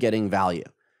truly getting value.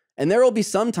 And there will be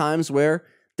some times where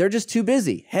They're just too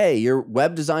busy. Hey, your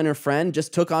web designer friend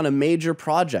just took on a major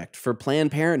project for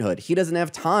Planned Parenthood. He doesn't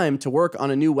have time to work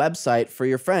on a new website for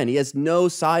your friend. He has no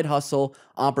side hustle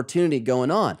opportunity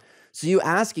going on. So you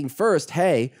asking first,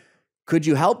 hey, could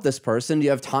you help this person? Do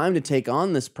you have time to take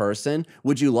on this person?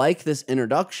 Would you like this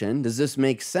introduction? Does this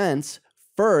make sense?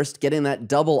 First, getting that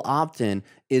double opt-in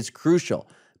is crucial.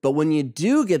 But when you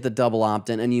do get the double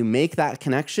opt-in and you make that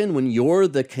connection, when you're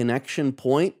the connection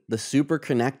point, the super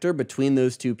connector between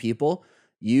those two people,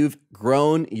 you've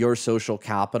grown your social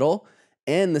capital.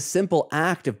 And the simple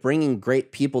act of bringing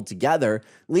great people together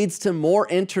leads to more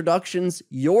introductions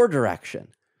your direction.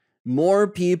 More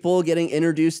people getting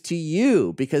introduced to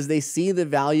you because they see the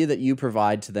value that you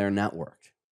provide to their network.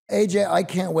 AJ, I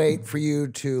can't wait for you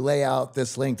to lay out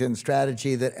this LinkedIn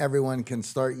strategy that everyone can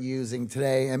start using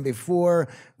today. And before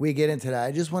we get into that,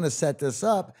 I just want to set this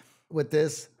up with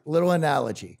this little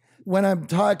analogy. When I'm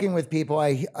talking with people,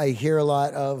 I hear a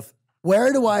lot of,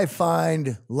 where do I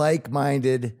find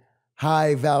like-minded,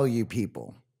 high-value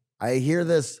people? I hear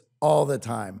this all the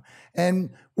time. And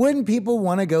wouldn't people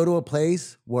want to go to a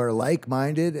place where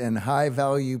like-minded and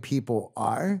high-value people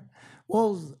are?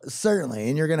 Well, certainly.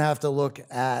 And you're going to have to look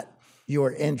at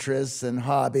your interests and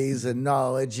hobbies and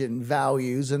knowledge and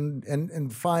values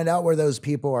and find out where those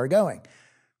people are going.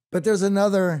 But there's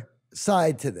another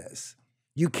side to this.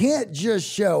 You can't just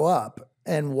show up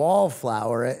and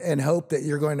wallflower it and hope that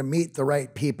you're going to meet the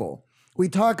right people. We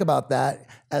talk about that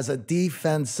as a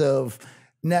defensive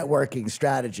networking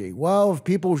strategy. Well, if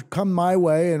people come my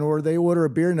way or they order a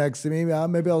beer next to me,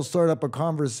 maybe I'll start up a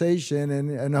conversation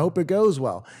and hope it goes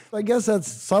well. I guess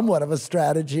that's somewhat of a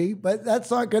strategy, but that's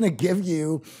not going to give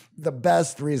you the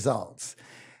best results.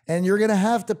 And you're going to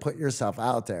have to put yourself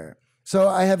out there. So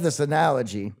I have this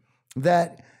analogy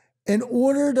that in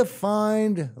order to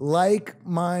find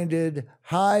like-minded,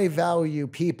 high-value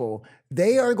people,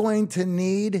 they are going to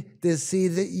need to see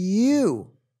that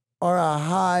you are a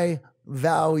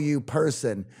high-value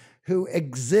person who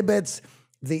exhibits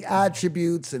the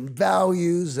attributes and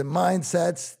values and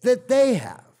mindsets that they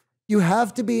have. You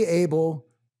have to be able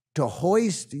to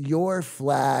hoist your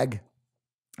flag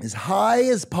as high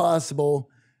as possible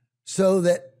so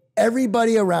that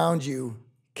everybody around you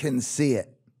can see it.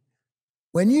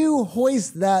 When you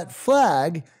hoist that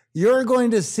flag, you're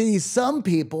going to see some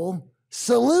people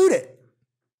salute it.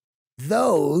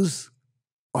 Those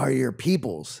are your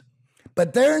peoples.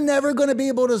 But they're never going to be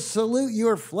able to salute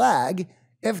your flag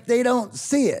if they don't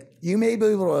see it. You may be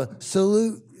able to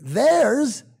salute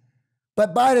theirs,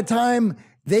 but by the time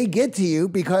they get to you,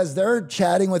 because they're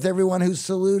chatting with everyone who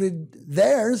saluted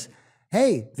theirs,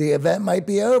 hey, the event might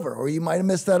be over, or you might have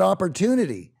missed that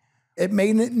opportunity. It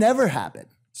may never happen.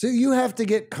 So you have to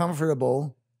get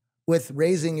comfortable with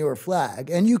raising your flag,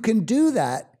 and you can do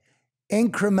that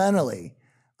incrementally.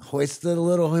 Hoist it a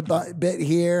little bit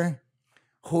here,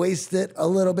 hoist it a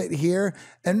little bit here,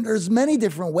 and there's many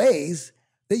different ways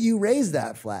that you raise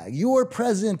that flag. Your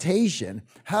presentation,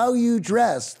 how you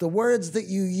dress, the words that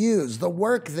you use, the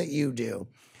work that you do,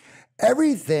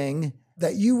 everything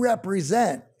that you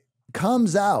represent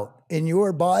comes out in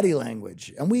your body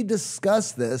language. And we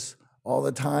discuss this all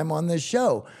the time on this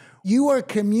show. You are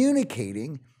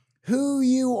communicating who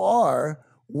you are,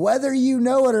 whether you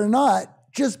know it or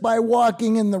not, just by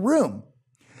walking in the room.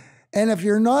 And if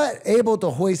you're not able to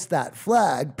hoist that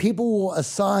flag, people will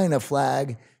assign a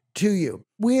flag to you.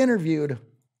 We interviewed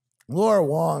Laura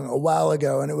Wong a while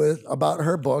ago, and it was about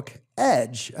her book,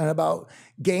 Edge, and about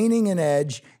gaining an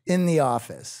edge in the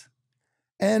office.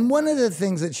 And one of the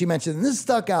things that she mentioned, and this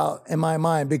stuck out in my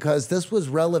mind because this was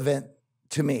relevant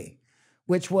to me,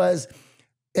 which was,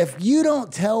 if you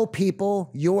don't tell people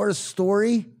your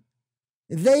story,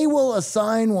 they will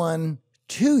assign one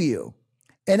to you.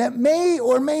 And it may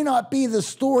or may not be the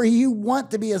story you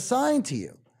want to be assigned to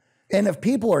you. And if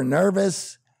people are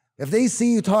nervous, if they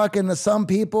see you talking to some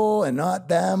people and not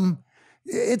them,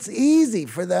 it's easy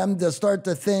for them to start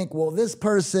to think, well, this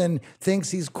person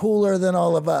thinks he's cooler than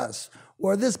all of us,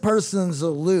 or this person's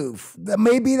aloof.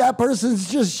 Maybe that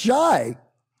person's just shy.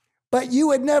 But you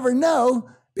would never know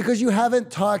because you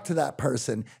haven't talked to that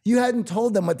person. You hadn't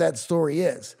told them what that story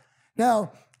is.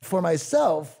 Now, for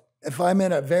myself, if I'm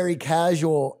in a very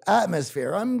casual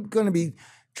atmosphere, I'm going to be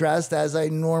dressed as I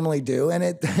normally do, and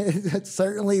it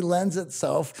certainly lends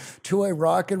itself to a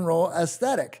rock and roll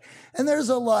aesthetic. And there's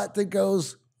a lot that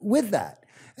goes with that.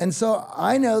 And so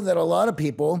I know that a lot of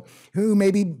people who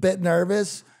may be a bit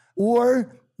nervous,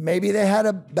 or maybe they had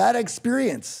a bad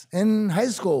experience in high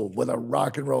school with a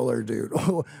rock and roller dude.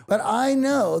 But I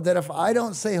know that if I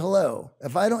don't say hello,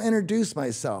 if I don't introduce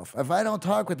myself, if I don't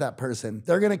talk with that person,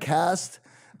 they're going to cast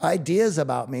ideas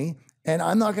about me and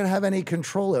I'm not going to have any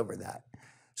control over that.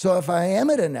 So if I am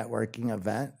at a networking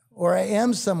event or I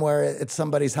am somewhere at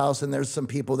somebody's house and there's some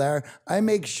people there, I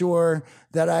make sure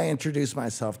that I introduce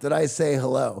myself, that I say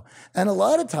hello. And a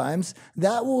lot of times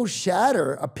that will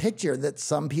shatter a picture that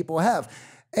some people have.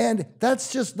 And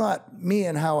that's just not me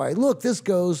and how I look. This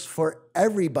goes for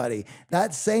everybody.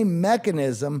 That same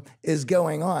mechanism is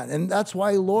going on. And that's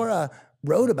why Laura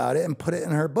wrote about it and put it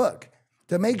in her book,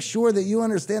 to make sure that you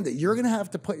understand that you're going to have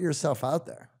to put yourself out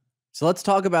there. So let's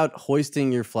talk about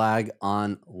hoisting your flag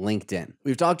on LinkedIn.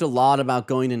 We've talked a lot about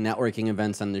going to networking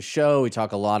events on the show. We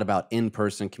talk a lot about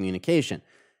in-person communication.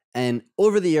 And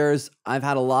over the years, I've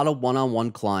had a lot of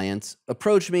one-on-one clients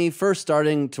approach me, first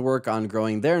starting to work on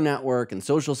growing their network and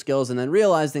social skills, and then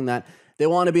realizing that they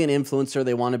want to be an influencer,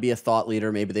 they want to be a thought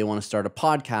leader, maybe they want to start a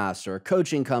podcast or a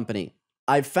coaching company.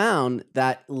 I've found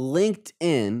that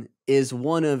LinkedIn is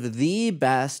one of the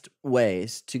best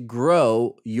ways to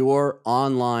grow your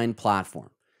online platform.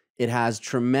 It has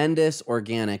tremendous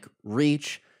organic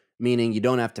reach, meaning you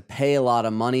don't have to pay a lot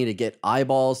of money to get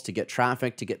eyeballs, to get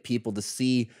traffic, to get people to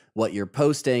see what you're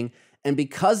posting. And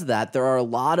because of that, there are a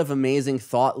lot of amazing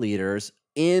thought leaders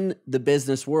in the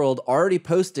business world already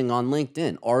posting on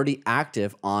LinkedIn, already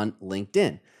active on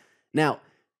LinkedIn. Now,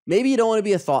 maybe you don't want to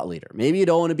be a thought leader. Maybe you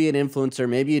don't want to be an influencer.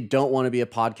 Maybe you don't want to be a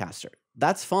podcaster.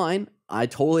 That's fine. I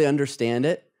totally understand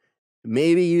it.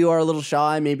 Maybe you are a little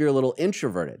shy. Maybe you're a little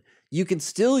introverted. You can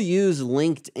still use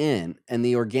LinkedIn and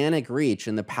the organic reach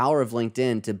and the power of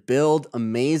LinkedIn to build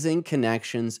amazing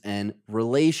connections and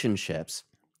relationships.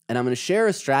 And I'm going to share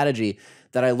a strategy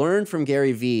that I learned from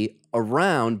Gary Vee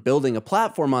around building a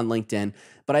platform on LinkedIn,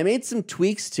 but I made some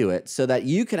tweaks to it so that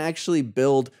you can actually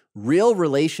build real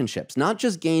relationships, not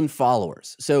just gain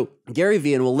followers. So Gary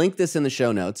Vee, and we'll link this in the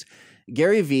show notes,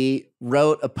 Gary Vee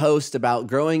wrote a post about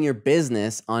growing your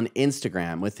business on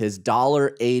Instagram with his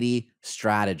 $80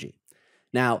 strategy.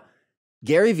 Now,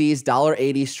 Gary Vee's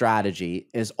 $80 strategy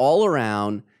is all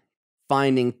around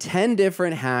finding 10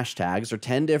 different hashtags or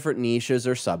 10 different niches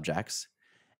or subjects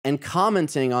and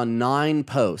commenting on 9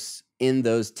 posts in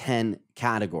those 10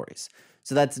 categories.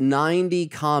 So that's 90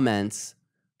 comments,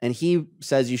 and he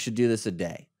says you should do this a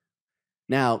day.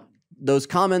 Now, those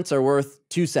comments are worth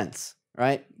 2 cents,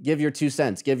 right? Give your 2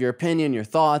 cents, give your opinion, your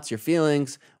thoughts, your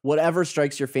feelings, whatever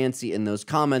strikes your fancy in those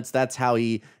comments. That's how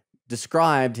he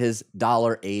described his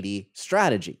 $80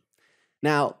 strategy.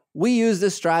 Now, we use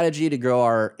this strategy to grow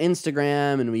our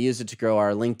Instagram and we use it to grow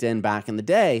our LinkedIn back in the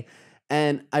day.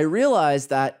 And I realized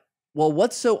that, well,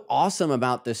 what's so awesome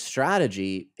about this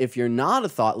strategy, if you're not a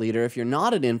thought leader, if you're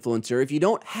not an influencer, if you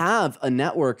don't have a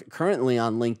network currently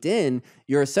on LinkedIn,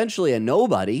 you're essentially a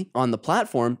nobody on the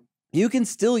platform, you can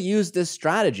still use this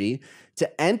strategy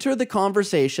to enter the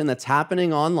conversation that's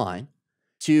happening online,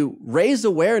 to raise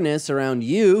awareness around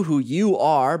you, who you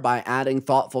are, by adding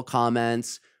thoughtful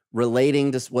comments,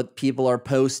 relating to what people are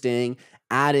posting,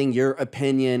 adding your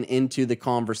opinion into the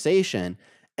conversation.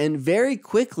 And very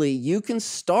quickly, you can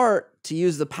start to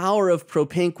use the power of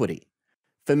propinquity,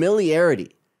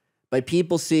 familiarity, by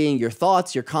people seeing your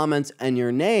thoughts, your comments, and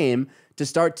your name to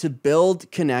start to build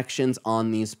connections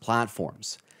on these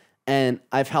platforms. And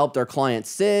I've helped our client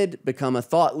Sid become a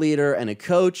thought leader and a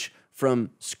coach from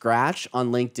scratch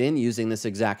on LinkedIn using this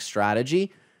exact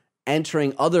strategy,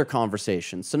 entering other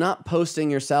conversations. So not posting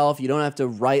yourself. You don't have to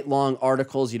write long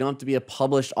articles. You don't have to be a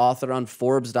published author on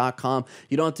Forbes.com.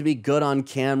 You don't have to be good on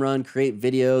camera and create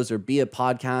videos or be a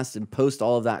podcast and post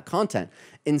all of that content.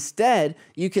 Instead,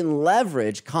 you can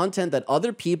leverage content that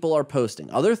other people are posting,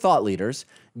 other thought leaders,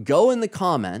 go in the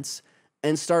comments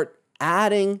and start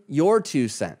adding your 2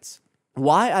 cents.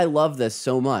 Why I love this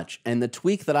so much and the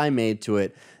tweak that I made to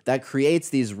it that creates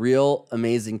these real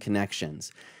amazing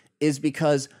connections is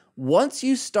because once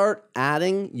you start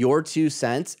adding your 2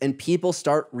 cents and people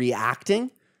start reacting,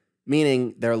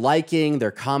 meaning they're liking,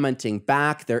 they're commenting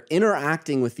back, they're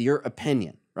interacting with your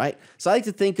opinion, right? So I like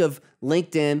to think of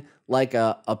LinkedIn like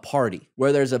a party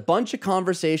where there's a bunch of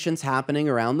conversations happening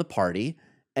around the party,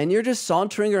 and you're just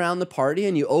sauntering around the party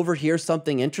and you overhear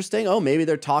something interesting. Oh, maybe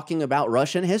they're talking about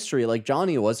Russian history like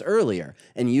Johnny was earlier,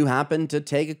 and you happen to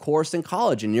take a course in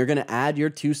college and you're going to add your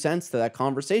 2 cents to that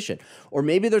conversation. Or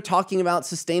maybe they're talking about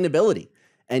sustainability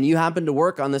and you happen to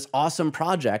work on this awesome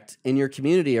project in your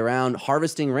community around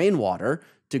harvesting rainwater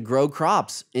to grow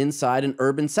crops inside an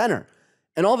urban center.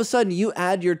 And all of a sudden you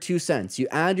add your 2 cents, you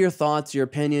add your thoughts, your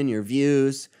opinion, your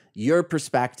views, your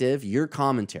perspective, your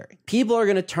commentary. People are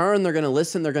going to turn, they're going to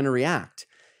listen, they're going to react.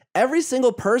 Every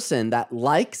single person that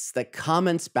likes, that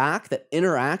comments back, that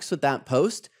interacts with that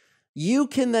post, you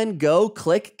can then go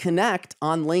click connect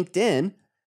on LinkedIn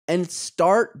and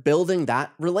start building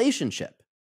that relationship.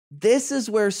 This is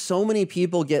where so many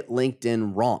people get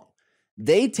LinkedIn wrong.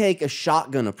 They take a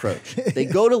shotgun approach. They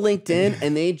go to LinkedIn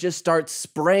and they just start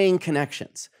spraying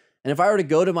connections. And if I were to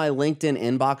go to my LinkedIn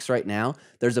inbox right now,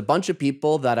 there's a bunch of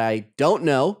people that I don't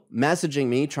know messaging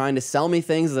me, trying to sell me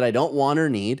things that I don't want or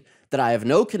need, that I have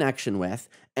no connection with.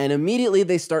 And immediately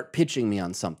they start pitching me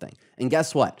on something. And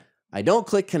guess what? I don't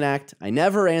click connect. I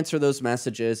never answer those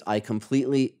messages. I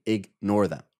completely ignore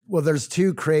them. Well, there's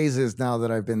two crazes now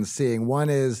that I've been seeing. One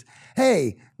is,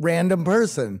 hey, random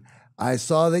person, I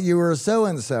saw that you were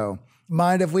so-and-so.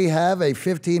 Mind if we have a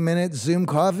 15-minute Zoom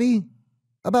coffee?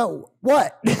 About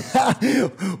what?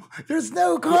 There's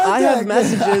no contact. I have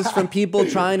messages from people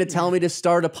trying to tell me to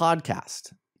start a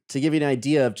podcast. To give you an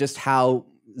idea of just how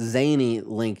zany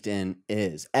LinkedIn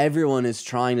is. Everyone is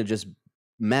trying to just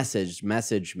message,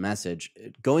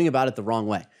 going about it the wrong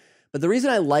way. But the reason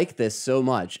I like this so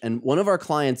much, and one of our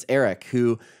clients, Eric,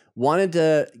 who wanted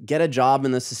to get a job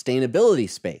in the sustainability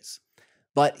space,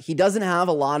 but he doesn't have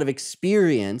a lot of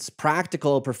experience,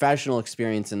 practical, professional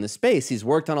experience in this space. He's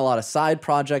worked on a lot of side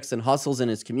projects and hustles in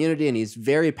his community, and he's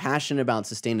very passionate about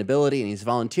sustainability, and he's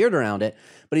volunteered around it,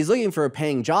 but he's looking for a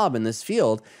paying job in this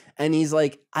field. And he's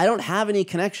like, I don't have any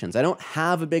connections. I don't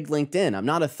have a big LinkedIn. I'm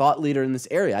not a thought leader in this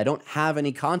area. I don't have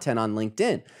any content on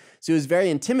LinkedIn. So he was very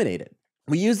intimidated.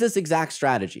 We use this exact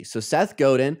strategy. So Seth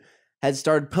Godin had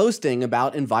started posting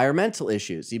about environmental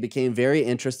issues. He became very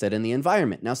interested in the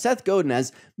environment. Now, Seth Godin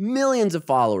has millions of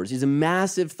followers. He's a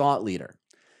massive thought leader.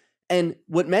 And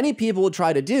what many people will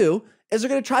try to do is they're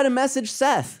going to try to message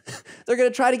Seth. They're going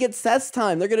to try to get Seth's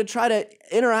time. They're going to try to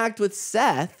interact with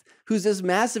Seth, who's this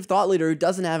massive thought leader who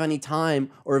doesn't have any time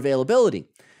or availability.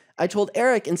 I told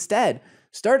Eric, instead,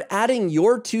 start adding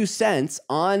your 2 cents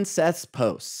on Seth's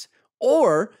posts,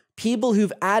 or people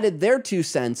who've added their 2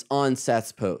 cents on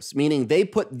Seth's posts, meaning they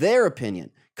put their opinion,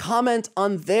 comment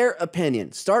on their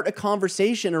opinion, start a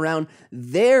conversation around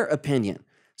their opinion.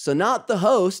 So not the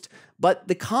host, but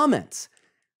the comments.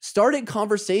 Started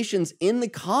conversations in the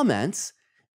comments,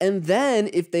 and then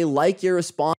if they like your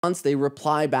response, they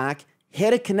reply back,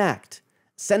 hit a connect,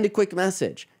 send a quick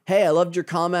message. Hey, I loved your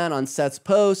comment on Seth's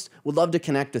post. Would love to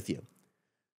connect with you.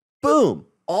 Boom.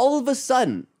 All of a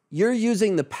sudden, you're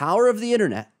using the power of the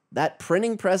internet, that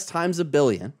printing press times a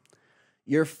billion.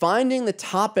 You're finding the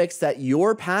topics that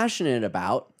you're passionate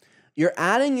about. You're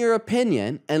adding your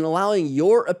opinion and allowing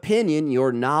your opinion,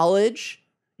 your knowledge,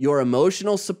 your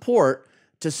emotional support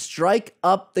to strike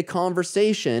up the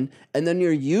conversation. And then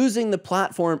you're using the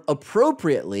platform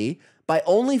appropriately by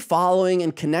only following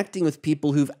and connecting with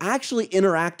people who've actually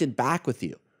interacted back with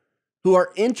you, who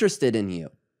are interested in you.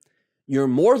 You're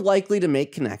more likely to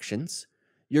make connections.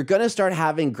 You're going to start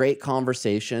having great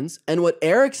conversations. And what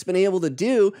Eric's been able to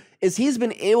do is he's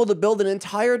been able to build an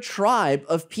entire tribe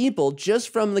of people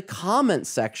just from the comment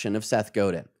section of Seth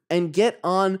Godin and get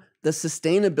on the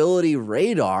sustainability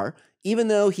radar, even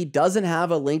though he doesn't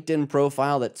have a LinkedIn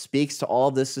profile that speaks to all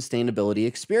of this sustainability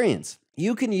experience.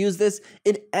 You can use this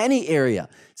in any area: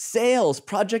 sales,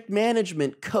 project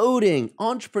management, coding,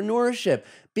 entrepreneurship,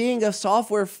 being a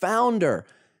software founder,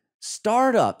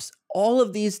 startups, all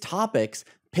of these topics.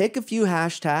 Pick a few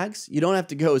hashtags. You don't have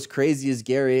to go as crazy as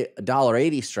Gary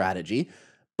 $1.80 strategy,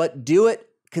 but do it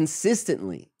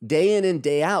consistently, day in and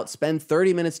day out. Spend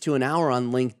 30 minutes to an hour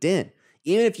on LinkedIn.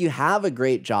 Even if you have a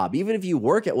great job, even if you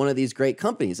work at one of these great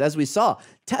companies, as we saw,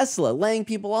 Tesla laying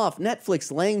people off,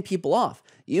 Netflix laying people off.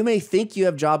 You may think you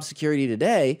have job security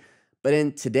today, but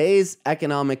in today's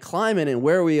economic climate and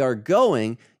where we are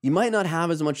going, you might not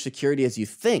have as much security as you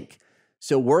think.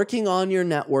 So working on your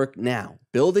network now,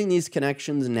 building these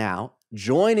connections now,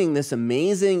 joining this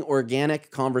amazing organic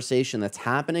conversation that's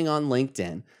happening on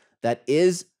LinkedIn that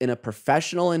is in a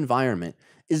professional environment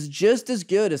is just as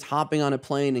good as hopping on a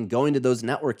plane and going to those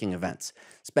networking events,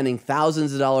 spending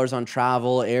thousands of dollars on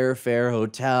travel, airfare,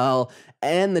 hotel,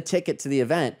 and the ticket to the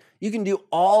event. You can do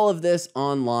all of this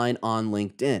online on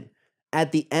LinkedIn.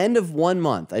 At the end of 1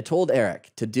 month, I told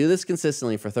Eric to do this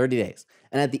consistently for 30 days.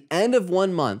 And at the end of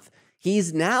 1 month,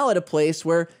 he's now at a place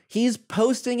where he's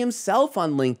posting himself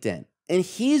on LinkedIn and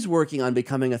he's working on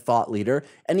becoming a thought leader,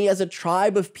 and he has a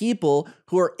tribe of people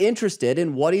who are interested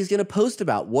in what he's going to post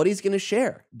about, what he's going to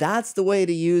share. That's the way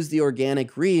to use the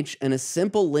organic reach and a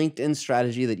simple LinkedIn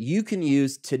strategy that you can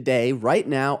use today, right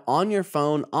now, on your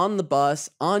phone, on the bus,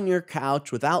 on your couch,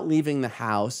 without leaving the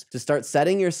house, to start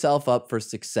setting yourself up for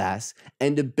success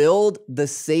and to build the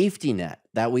safety net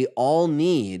that we all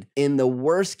need in the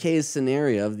worst case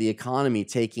scenario of the economy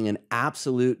taking an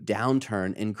absolute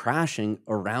downturn and crashing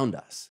around us.